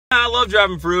I love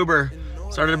driving for Uber.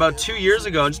 Started about 2 years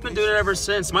ago and just been doing it ever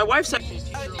since. My wife said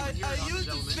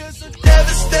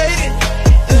devastated.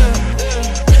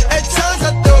 At times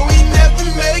I thought we never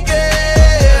make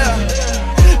it,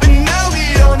 but now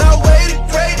we on our way to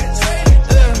greatness,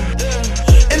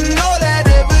 and all that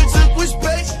ever took was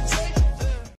patience.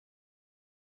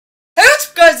 Hey, what's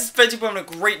up guys, it's Fedzie, having a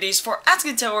great day so far. As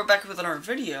you can tell, we're back with another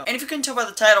video. And if you couldn't tell by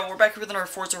the title, we're back with another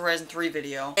Forza Horizon 3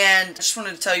 video. And I just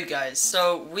wanted to tell you guys,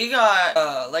 so we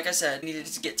got, like I said, needed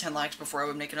to get 10 likes before I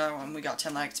would make another one. We got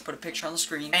 10 likes to put a picture on the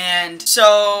screen. And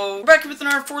so, we're back with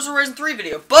another Forza Horizon 3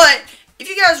 video. But if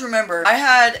you guys remember, I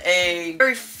had a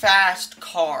very fast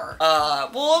car.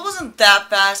 Well, it wasn't that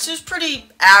fast. It was pretty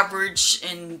average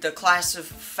in the class of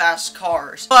fast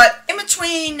cars. But in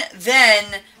between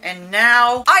then and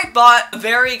now, I bought a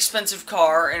very expensive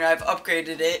car and I've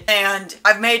upgraded it. And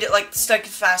I've made it like the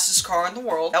second fastest car in the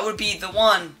world. That would be the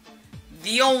one,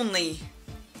 the only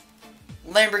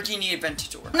Lamborghini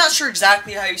Aventador. I'm not sure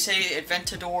exactly how you say it,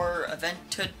 Aventador.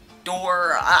 Aventador?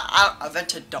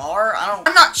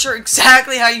 I'm not sure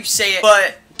exactly how you say it,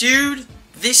 but dude,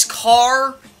 this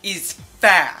car is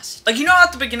fast. Like, you know,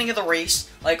 at the beginning of the race,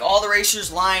 like all the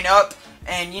racers line up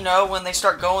and you know, when they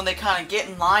start going, they kind of get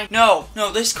in line. No,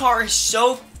 this car is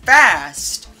so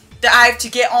fast that I have to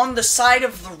get on the side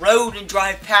of the road and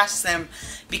drive past them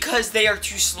because they are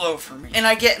too slow for me. And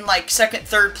I get in like second,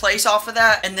 third place off of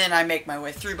that, and then I make my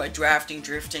way through by drafting,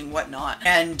 drifting, whatnot.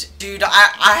 And dude,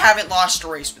 I haven't lost a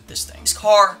race with this thing. This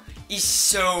car is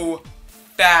so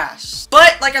fast.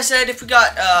 But like I said, if we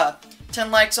got 10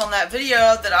 likes on that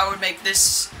video, that I would make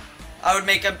this,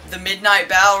 the Midnight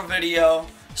Battle video.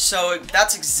 So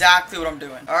that's exactly what I'm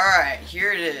doing. Alright,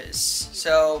 here it is.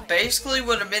 So basically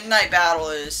what a midnight battle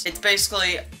is, it's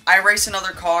basically I race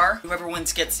another car, whoever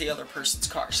wins gets the other person's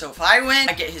car. So if I win,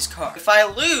 I get his car. If I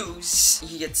lose,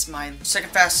 he gets my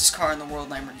second fastest car in the world,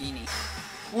 Lamborghini.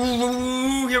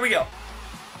 Ooh, here we go.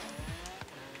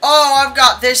 Oh, I've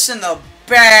got this in the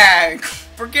bag.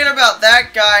 Forget about that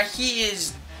guy, he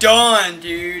is done,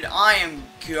 dude. I am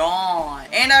gone.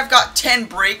 And I've got 10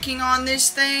 braking on this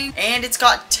thing, and it's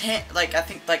got 10, like, I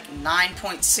think like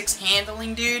 9.6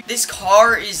 handling, dude. This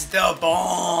car is the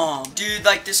bomb. Dude,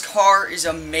 like, this car is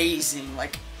amazing.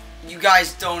 Like, you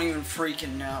guys don't even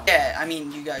freaking know. Yeah, I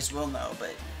mean, you guys will know,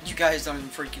 but you guys don't even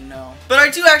freaking know. But I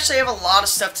do actually have a lot of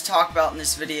stuff to talk about in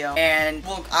this video, and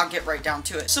I'll get right down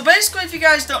to it. So basically, if you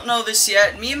guys don't know this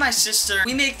yet, me and my sister,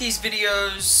 we make these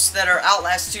videos that are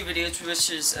Outlast 2 videos, which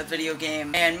is a video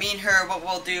game. And me and her, what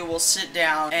we'll do, we'll sit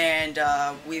down and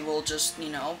we will just, you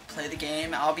know, play the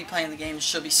game. I'll be playing the game, and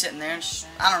she'll be sitting there, and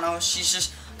I don't know, she's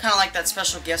just kind of like that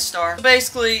special guest star. So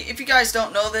basically, if you guys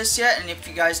don't know this yet, and if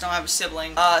you guys don't have a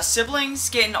sibling, siblings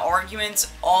get in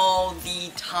arguments all the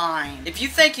time. If you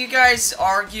think you guys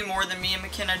argue more than me and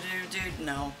Makenna do, dude,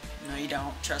 no, you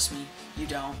don't. Trust me, you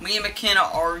don't. Me and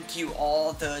Makenna argue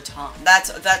all the time.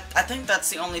 I think that's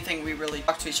the only thing we really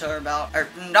talk to each other about, or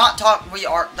not talk.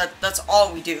 That's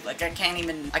all we do. Like, I can't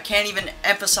even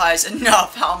emphasize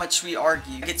enough how much we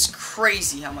argue. It's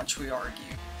crazy how much we argue.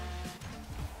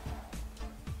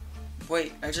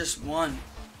 Wait, I just won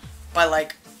by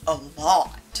like a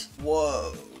lot.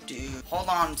 Whoa, dude. Hold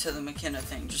on to the Makenna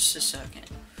thing just a second.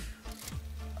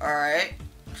 Alright.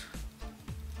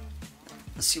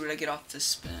 Let's see what I get off this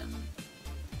spin.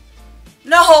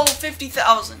 No!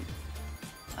 50,000!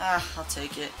 Ah, I'll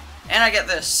take it. And I get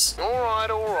this. Alright.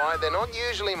 They're not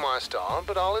usually my style,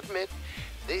 but I'll admit,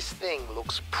 this thing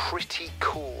looks pretty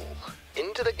cool.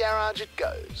 Into the garage it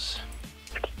goes.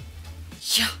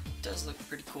 Yeah. Does look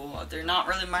pretty cool. They're not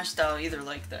really my style either,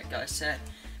 like that guy said,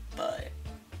 but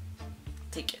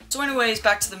take it. So anyways,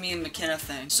 back to the me and Makenna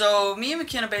thing. So me and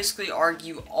Makenna basically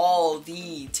argue all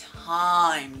the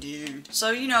time, dude. So,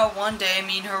 you know, one day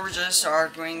me and her were just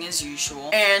arguing as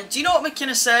usual, and do you know what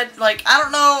Makenna said? Like, I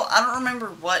don't remember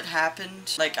what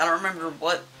happened. Like, I don't remember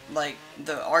what, like,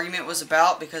 the argument was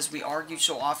about, because we argue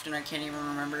so often I can't even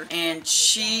remember. And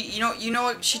she, you know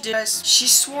what she did, guys? She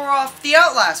swore off the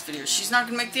Outlast videos. She's not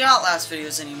gonna make the Outlast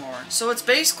videos anymore. So it's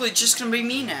basically just gonna be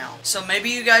me now. So maybe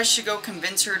you guys should go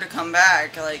convince her to come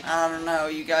back. Like, I don't know,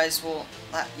 you guys will,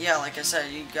 yeah, like I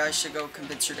said, you guys should go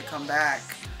convince her to come back.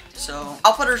 So,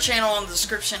 I'll put her channel in the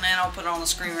description, and I'll put it on the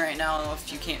screen right now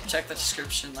if you can't check the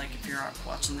description, like if you're not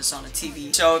watching this on a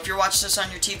TV. So, if you're watching this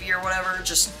on your TV or whatever,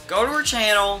 just go to her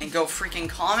channel and go freaking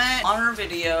comment on her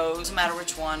video. Doesn't matter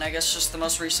which one, I guess just the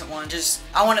most recent one.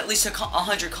 I want at least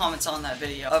 100 comments on that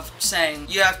video of saying,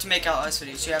 you have to make Outlast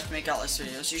videos, you have to make Outlast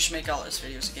videos, you should make Outlast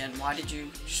videos again. Why did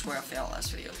you swear off the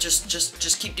Outlast video?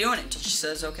 Just keep doing it until she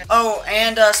says okay. Oh,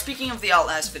 and speaking of the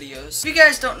Outlast videos, if you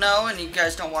guys don't know and you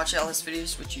guys don't watch Outlast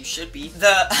videos, which you should be.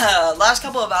 The last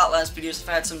couple of Outlast videos have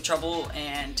had some trouble,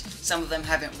 and some of them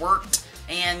haven't worked.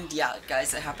 And yeah,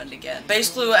 guys, it happened again.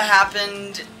 Basically what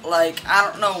happened, like, I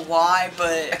don't know why,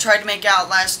 but I tried to make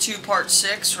Outlast 2 Part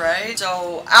 6, right?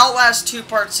 So, Outlast 2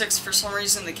 Part 6, for some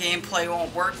reason, the gameplay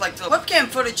won't work. Like, the webcam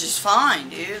footage is fine,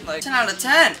 dude. Like, 10 out of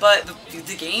 10. But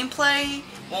the gameplay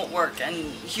won't work, and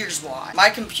here's why. My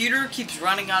computer keeps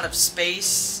running out of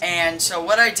space, and so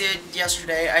what I did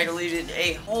yesterday, I deleted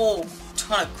a whole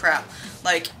ton of crap.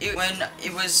 Like, when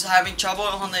it was having trouble,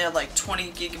 it only had like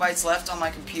 20 gigabytes left on my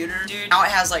computer, dude. Now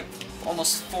it has like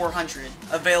almost 400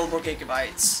 available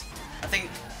gigabytes. I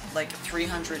think like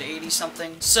 380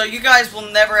 something. So you guys will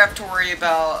never have to worry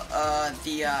about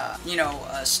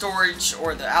storage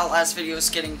or the Outlast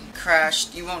videos getting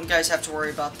crashed. You won't guys have to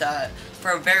worry about that for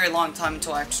a very long time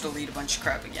until I have to delete a bunch of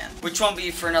crap again, which won't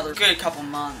be for another good couple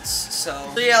months.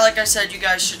 So yeah, like I said, you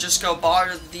guys should just go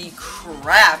bother the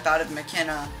crap out of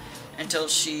McKenna until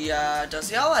she does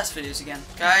the Outlast videos again.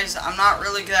 Guys, I'm not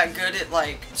really that good at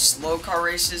like slow car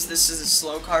races. This is a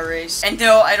slow car race. And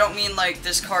no, I don't mean like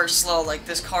this car is slow. Like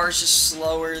this car is just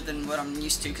slower than what I'm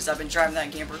used to because I've been driving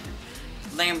that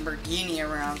Lamborghini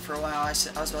around for a while. I was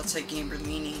about to say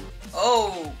Lamborghini.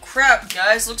 Oh crap,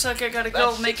 guys! Looks like I gotta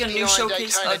go make a new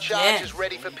showcase Daytona again. charge is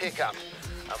ready for pickup.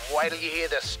 Wait till you hear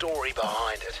the story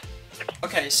behind it.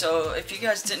 Okay, so if you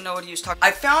guys didn't know what he was talking,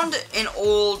 I found an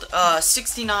old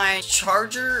 69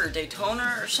 Charger or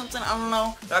Daytona or something, I don't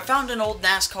know. But I found an old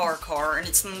NASCAR car, and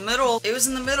it's in the middle. It was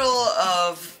in the middle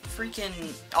of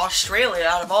freaking Australia,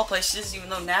 out of all places, even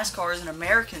though NASCAR is an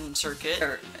American circuit,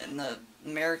 or in the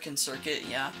American circuit,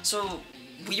 yeah. So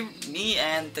me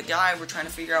and the guy were trying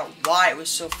to figure out why it was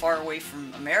so far away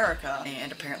from America,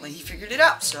 and apparently he figured it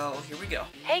out. So here we go.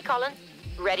 Hey, Colin.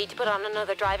 Ready to put on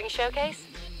another driving showcase?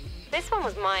 This one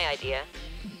was my idea.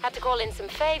 Had to call in some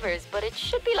favors, but it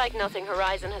should be like nothing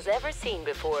Horizon has ever seen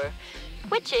before.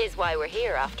 Which is why we're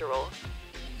here, after all.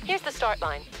 Here's the start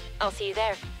line. I'll see you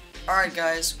there. Alright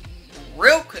guys,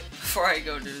 real quick before I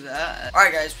go do that.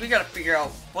 Alright guys, we gotta figure out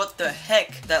what the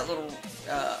heck that little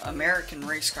American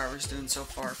race car was doing so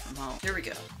far from home. Here we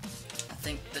go. I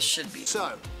think this should be.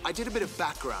 So, I did a bit of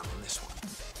background on this one.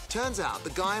 Turns out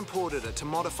the guy imported it to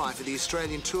modify for the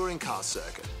Australian touring car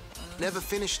circuit. Never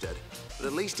finished it, but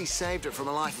at least he saved it from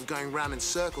a life of going round in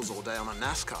circles all day on a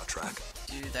NASCAR track.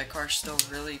 Dude, that car's still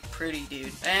really pretty,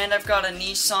 dude. And I've got a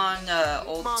Nissan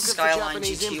old Market Skyline for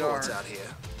Japanese imports GTR. out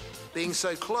here. Being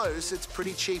so close, it's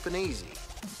pretty cheap and easy.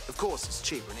 Of course, it's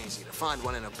cheap and easy to find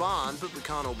one in a barn, but we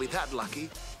can't all be that lucky.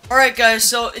 Alright guys,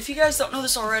 so if you guys don't know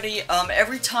this already,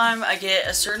 every time I get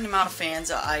a certain amount of fans,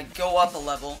 I go up a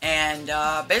level, and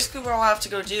basically what I'll have to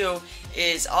go do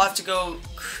is I'll have to go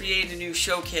create a new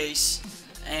showcase,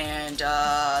 and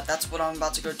that's what I'm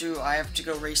about to go do. I have to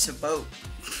go race a boat.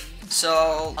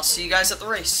 So, I'll see you guys at the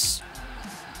race.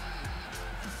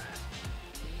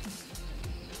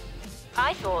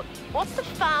 I thought, what's the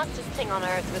fastest thing on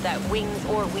Earth without wings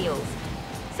or wheels?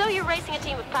 So you're racing a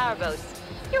team of powerboats.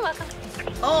 You're welcome.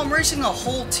 Oh, I'm racing a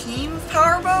whole team of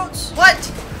powerboats?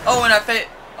 What? Oh, and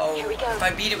Here we go. if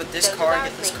I beat it with this Those car, are I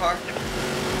get this ours. car.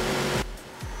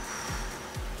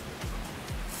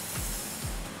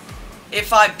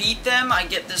 If I beat them, I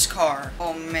get this car.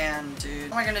 Oh man,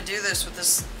 dude. How am I gonna do this with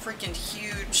this freaking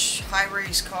huge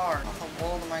high-race car? How in the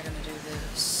world am I gonna do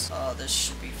this? Oh, this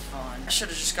should be fun. I should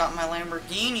have just gotten my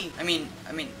Lamborghini. I mean,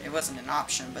 it wasn't an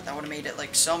option, but that would have made it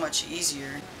like so much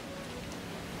easier.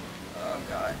 Oh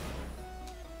god.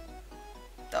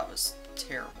 That was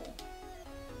terrible.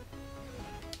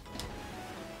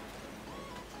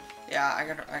 Yeah, I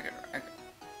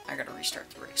gotta restart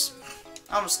the race.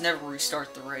 I almost never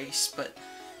restart the race, but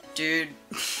dude,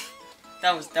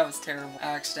 that was terrible. I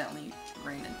accidentally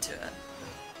ran into a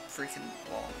freaking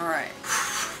wall. Alright.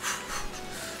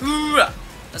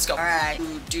 Let's go. Alright.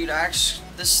 Dude, actually,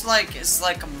 this is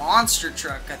like a monster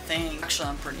truck, I think. Actually,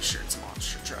 I'm pretty sure it's a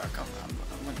monster truck. I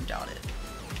wouldn't doubt it.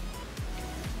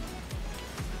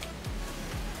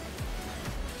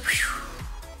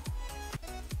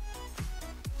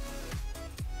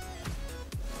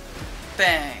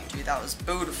 Bang. Dude, that was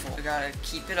beautiful. I gotta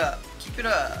keep it up. Keep it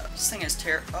up. This thing is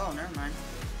oh, never mind.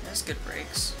 It has good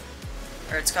brakes.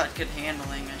 Or it's got good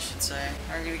handling, I should say.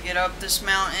 I'm gonna get up this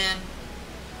mountain.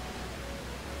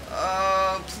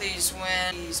 Oh, please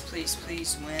win. Please, please,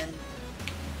 please win.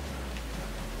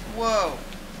 Whoa.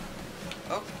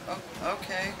 Oh,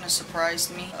 okay. Kinda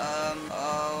surprised me.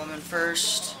 Oh, I'm in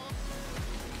first.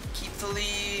 Keep the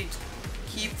lead.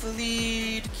 Keep the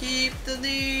lead. Keep the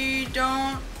lead.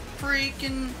 Don't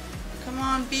freaking. Come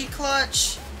on, be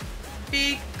clutch.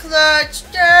 Be clutch.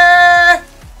 Yeah!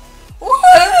 Woo!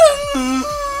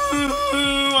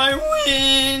 I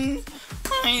win!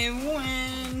 I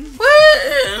win!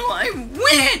 Woo! I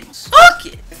win! Suck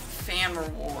it! Fan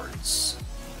rewards.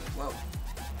 Whoa.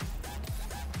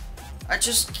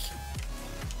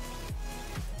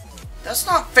 That's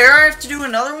not fair. I have to do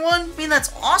another one? I mean,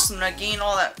 that's awesome that I gained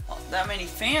all that many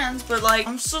fans, but like,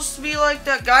 I'm supposed to be like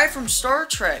that guy from Star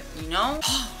Trek, you know?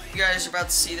 You guys are about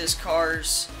to see this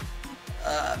car's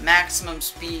maximum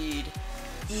speed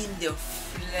in the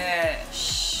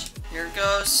flesh. Here it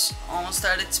goes. Almost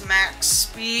at its max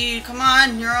speed. Come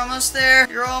on, you're almost there.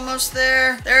 You're almost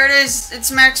there. There it is.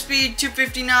 It's max speed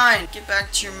 259. Get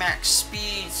back to your max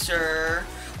speed, sir.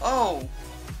 Oh.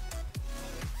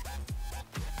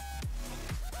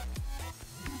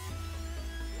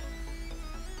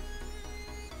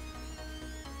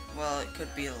 Well, it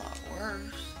could be a lot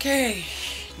worse. Okay,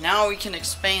 now we can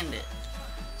expand it.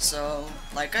 So,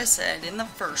 like I said in the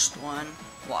first one,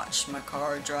 watch, my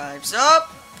car drives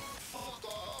up,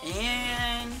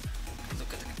 and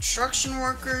look at the construction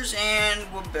workers,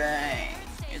 and wha-bang,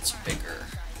 it's bigger.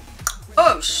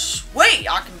 Oh, sweet,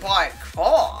 I can buy a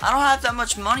car. I don't have that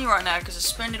much money right now because I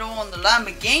spent it all on the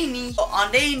Lamborghini. But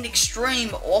I need an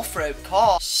extreme off-road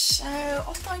car. So,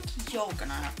 I think you're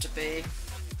gonna have to be.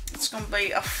 It's gonna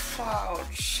be a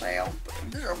Ford Shelby.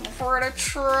 For the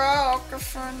truck,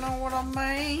 if you know what I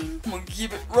mean. I'm gonna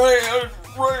give it red.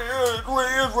 Alright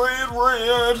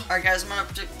guys, I'm gonna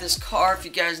update this car. If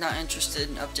you guys are not interested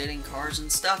in updating cars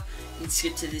and stuff, let's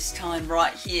get to this time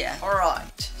right here.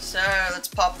 Alright, so let's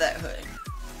pop that hood.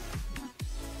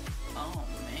 Oh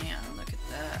man, look at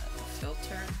that. The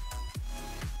filter.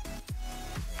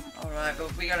 Alright,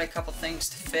 but we got a couple things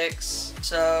to fix.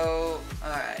 So,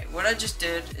 alright, what I just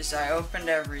did is I opened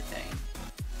everything.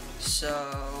 So,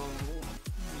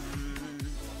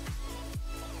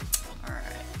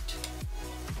 alright.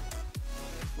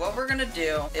 What we're gonna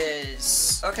do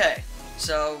is, okay,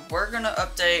 so we're gonna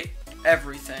update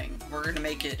everything. We're gonna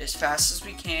make it as fast as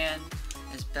we can,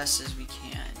 as best as we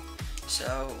can.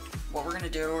 So, what we're gonna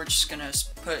do, we're just gonna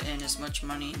put in as much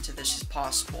money into this as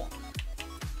possible.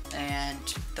 And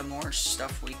the more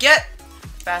stuff we get, the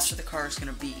faster the car is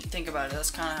going to be. Think about it, that's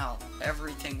kind of how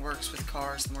everything works with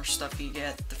cars. The more stuff you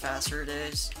get, the faster it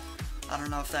is. I don't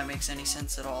know if that makes any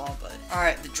sense at all, but...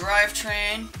 Alright, the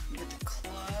drivetrain, get the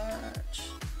clutch.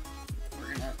 We're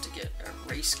going to have to get a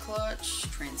race clutch,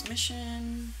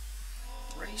 transmission,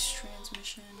 race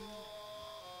transmission.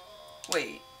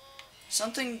 Wait,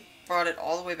 something brought it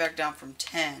all the way back down from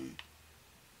 10.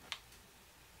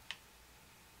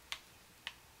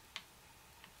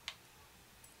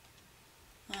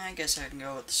 I guess I can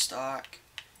go with the stock.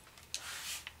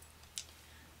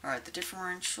 Alright, the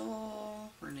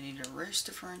differential. We're gonna need a race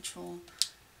differential.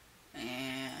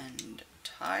 And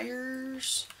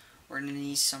tires. We're gonna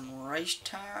need some race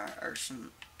tire, or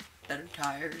some better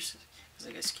tires. Because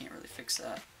I guess you can't really fix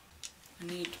that. I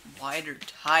need wider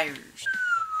tires.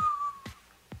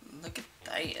 Look at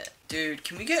that. Dude,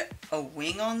 can we get a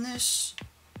wing on this?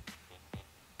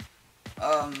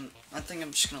 I think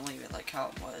I'm just gonna leave it like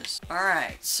how it was.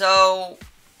 Alright, so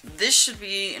this should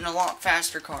be in a lot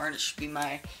faster car, and it should be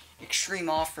my extreme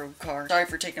off-road car. Sorry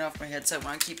for taking off my headset.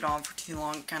 When I keep it on for too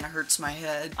long, it kind of hurts my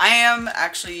head. I am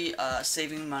actually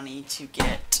saving money to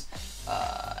get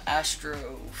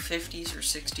Astro 50s or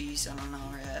 60s, I don't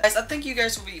know yet. Guys, I think you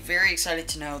guys will be very excited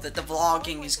to know that the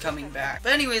vlogging is coming back.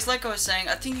 But anyways, like I was saying,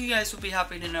 I think you guys will be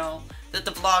happy to know that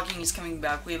the vlogging is coming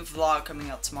back. We have a vlog coming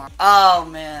out tomorrow. Oh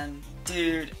man,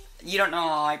 dude. You don't know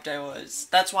how hyped I was.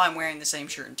 That's why I'm wearing the same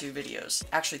shirt in 2 videos.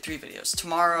 Actually, 3 videos.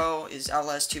 Tomorrow is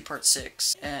Outlast 2 Part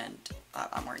 6, and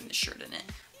I'm wearing this shirt in it.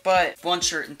 But 1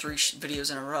 shirt in 3 videos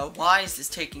in a row. Why is this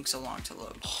taking so long to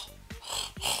load?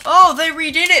 Oh, they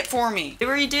redid it for me. They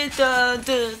redid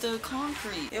the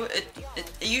concrete.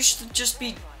 It used to just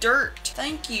be dirt.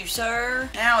 Thank you, sir.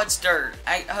 Now it's dirt.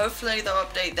 Hopefully they'll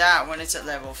update that when it's at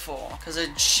level 4, because I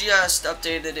just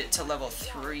updated it to level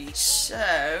 3.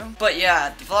 So, but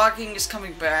yeah, the vlogging is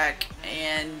coming back,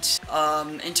 and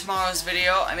in tomorrow's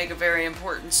video, I make a very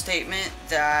important statement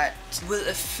that will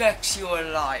affect your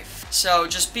life. So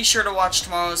just be sure to watch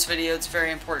tomorrow's video. It's a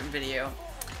very important video,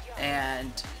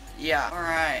 and yeah.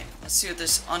 Alright, let's see what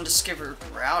this undiscovered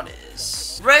route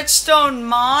is. Redstone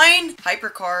mine?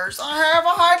 Hypercars. I have a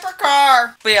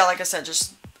hypercar! But yeah, like I said,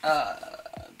 just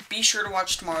be sure to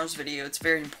watch tomorrow's video. It's a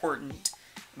very important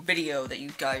video that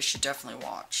you guys should definitely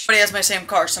watch. Somebody has my same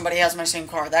car. Somebody has my same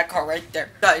car. That car right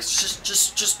there. Guys,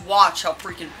 just watch how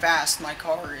freaking fast my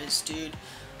car is, dude.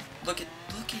 Look at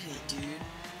it, dude.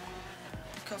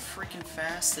 Look how freaking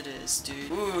fast it is, dude.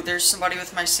 Ooh, there's somebody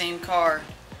with my same car.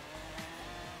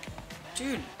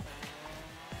 Dude,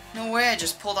 No way I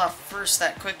just pulled off first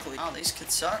that quickly. Oh, these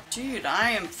kids suck. Dude, I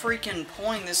am freaking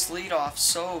pulling this lead off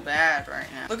so bad right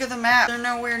now. Look at the map. They're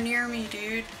nowhere near me,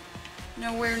 dude.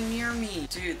 Nowhere near me.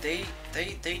 Dude, they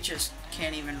just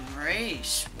can't even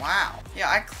race. Wow. Yeah,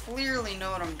 I clearly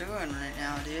know what I'm doing right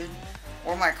now, dude.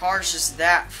 Or my car's just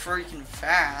that freaking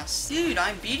fast. Dude,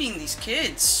 I'm beating these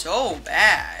kids so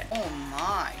bad. Oh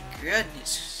my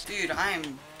goodness. Dude, I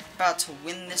am about to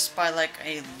win this by like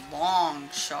a long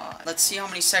shot. Let's see how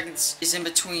many seconds is in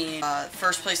between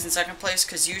first place and second place,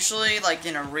 because usually like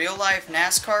in a real life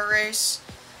NASCAR race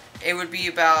it would be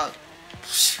about,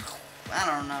 I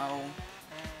don't know,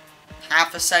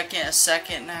 half a second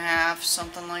and a half,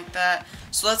 something like that.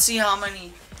 So let's see how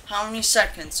many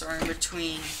seconds are in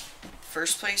between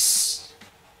first place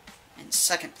and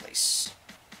second place.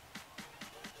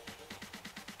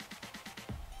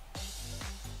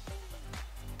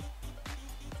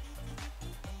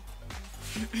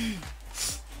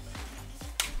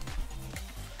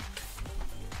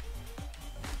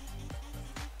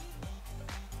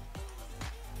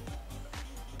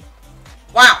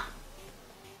 Wow.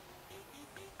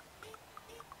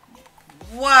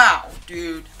 Wow,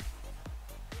 dude.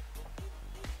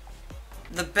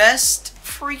 The best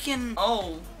freaking...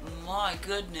 Oh my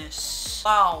goodness.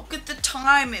 Wow. Look at the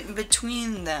time in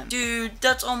between them. Dude,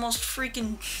 that's almost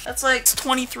freaking... That's like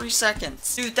 23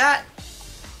 seconds. Dude, that...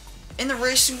 In the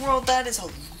racing world, that is a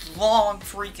long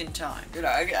freaking time. Dude,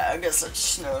 I guess I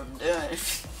just know what I'm doing.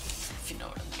 If you know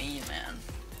what I mean, man.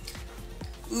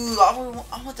 Ooh,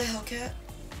 I want the Hellcat.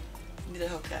 Give me the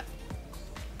Hellcat.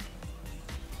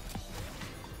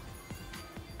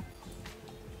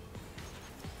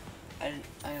 I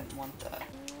didn't want that.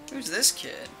 Who's this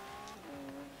kid?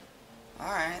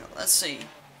 Alright, let's see.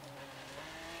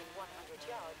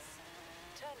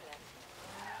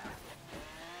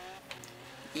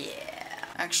 Yeah.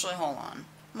 Actually, hold on.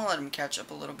 I'm gonna let him catch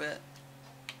up a little bit.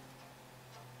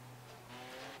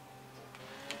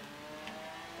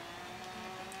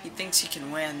 He thinks he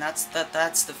can win. That's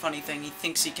the funny thing. He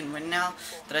thinks he can win now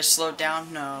that I slowed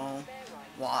down. No.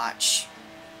 Watch.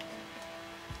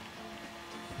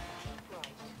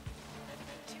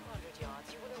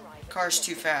 Car's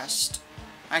too fast.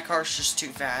 My car's just too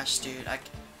fast, dude. I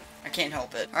can't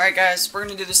help it. Alright guys, we're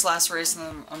gonna do this last race and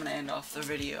then I'm gonna end off the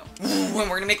video. And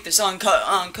we're gonna make this uncut.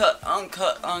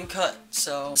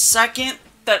 So, second,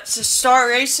 that's a star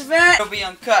race event, it'll be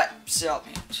uncut. So,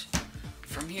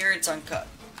 from here it's uncut.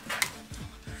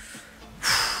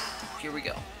 Here we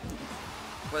go.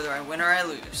 Whether I win or I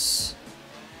lose.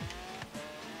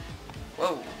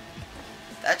 Whoa.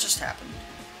 That just happened.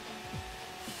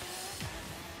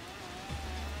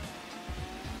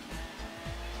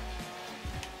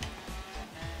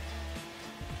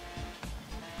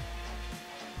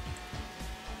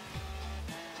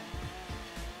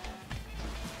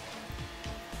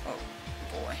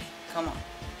 Come on.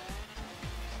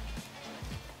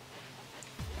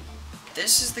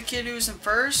 This is the kid who's in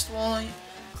first? Well, he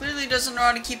clearly doesn't know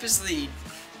how to keep his lead.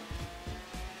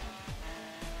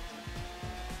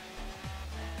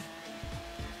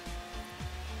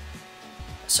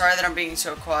 Sorry that I'm being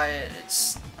so quiet.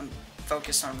 I'm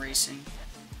focused on racing.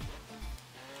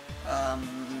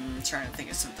 Trying to think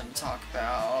of something to talk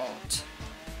about.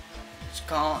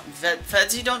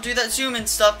 Fedzie, don't do that zoom in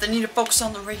stuff. They need to focus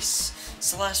on the race.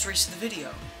 It's the last race of the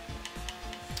video.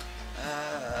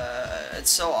 It's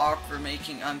so awkward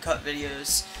making uncut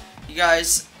videos. You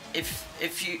guys,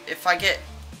 if I get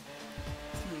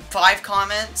 5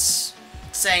 comments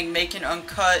saying make an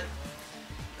uncut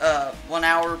 1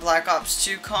 hour Black Ops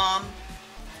 2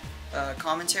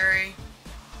 commentary,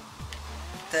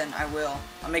 then I will.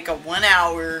 I'll make a 1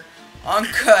 hour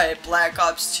uncut Black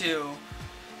Ops 2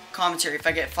 commentary if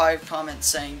I get 5 comments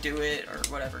saying do it or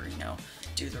whatever, you know,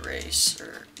 do the race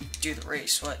or do the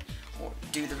race, what, or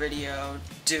do the video,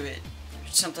 do it,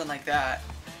 something like that.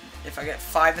 If I get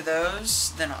 5 of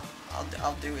those, then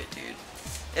I'll do it, dude.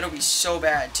 It'll be so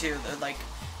bad too. They're like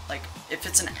if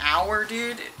it's an hour,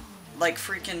 dude, like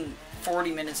freaking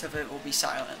 40 minutes of it will be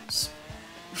silence.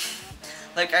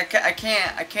 Like I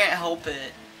can't help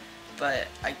it, but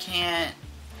I can't.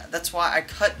 That's why I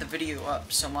cut the video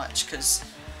up so much, because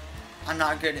I'm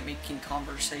not good at making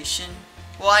conversation.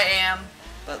 Well, I am,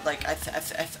 but like I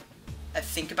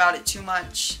think about it too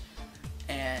much,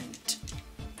 and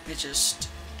it just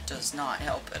does not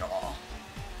help at all.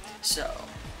 So,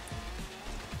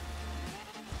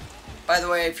 by the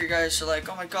way, if you guys are like,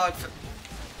 oh my god,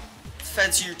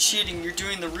 Feds, you're cheating, you're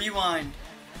doing the rewind.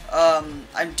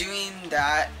 I'm doing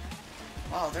that.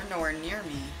 Wow, they're nowhere near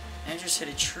me. I just hit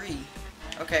a tree.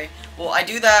 Okay, well, I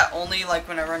do that only like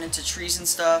when I run into trees and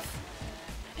stuff.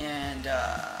 And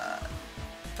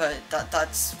but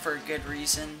that's for a good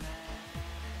reason.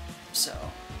 So,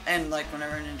 and like when I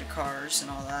run into cars and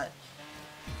all that.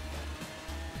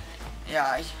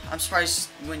 Yeah, I'm surprised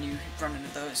when you run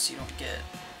into those you don't get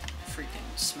freaking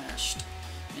smashed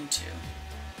into.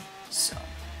 So,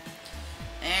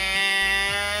 and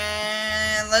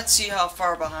let's see how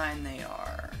far behind they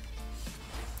are.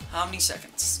 How many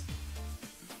seconds?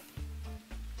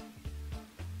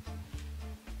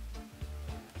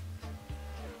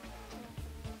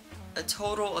 A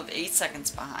total of 8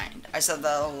 seconds behind. I said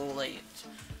that a little late.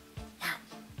 Wow.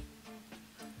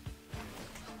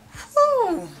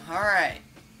 Whew. Alright.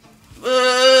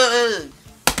 Let's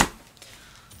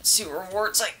see what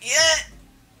rewards I get.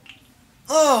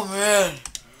 Oh man.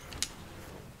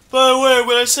 By the way,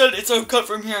 when I said it's uncut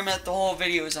from here, I meant the whole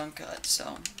video is uncut,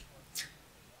 so.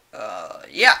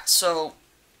 Yeah, so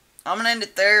I'm gonna end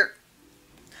it there.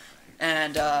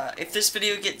 And if this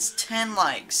video gets 10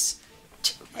 likes,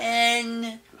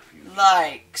 10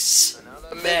 likes.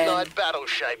 Another midnight battle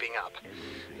shaping up.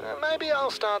 Maybe I'll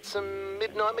start some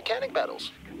midnight mechanic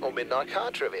battles. Or midnight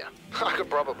car trivia. I could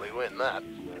probably win that.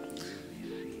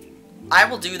 I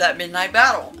will do that midnight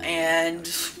battle. And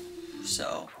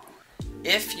so,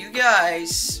 if you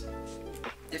guys,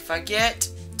 if I get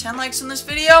 10 likes on this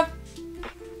video,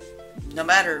 no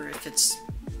matter if it's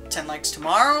 10 likes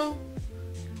tomorrow,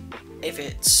 if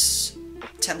it's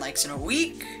 10 likes in a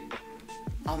week,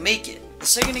 I'll make it. The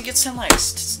second it gets 10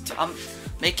 likes, I'll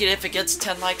make it if it gets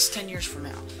 10 likes 10 years from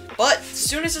now. But as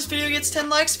soon as this video gets 10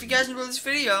 likes, if you guys enjoy this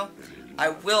video, I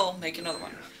will make another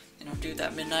one. And I'll do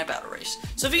that midnight battle race.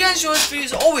 So if you guys enjoy this video,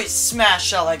 as always,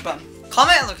 smash that like button.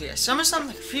 Comment and look at you guys. Something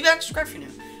like feedback, subscribe if you're new.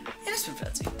 And it's been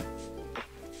Fedzie.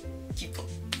 Keep playing.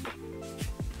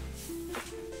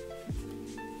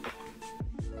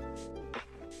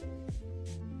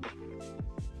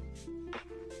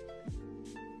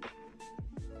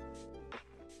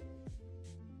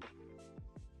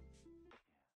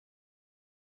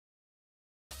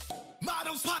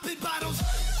 Models popping bottles.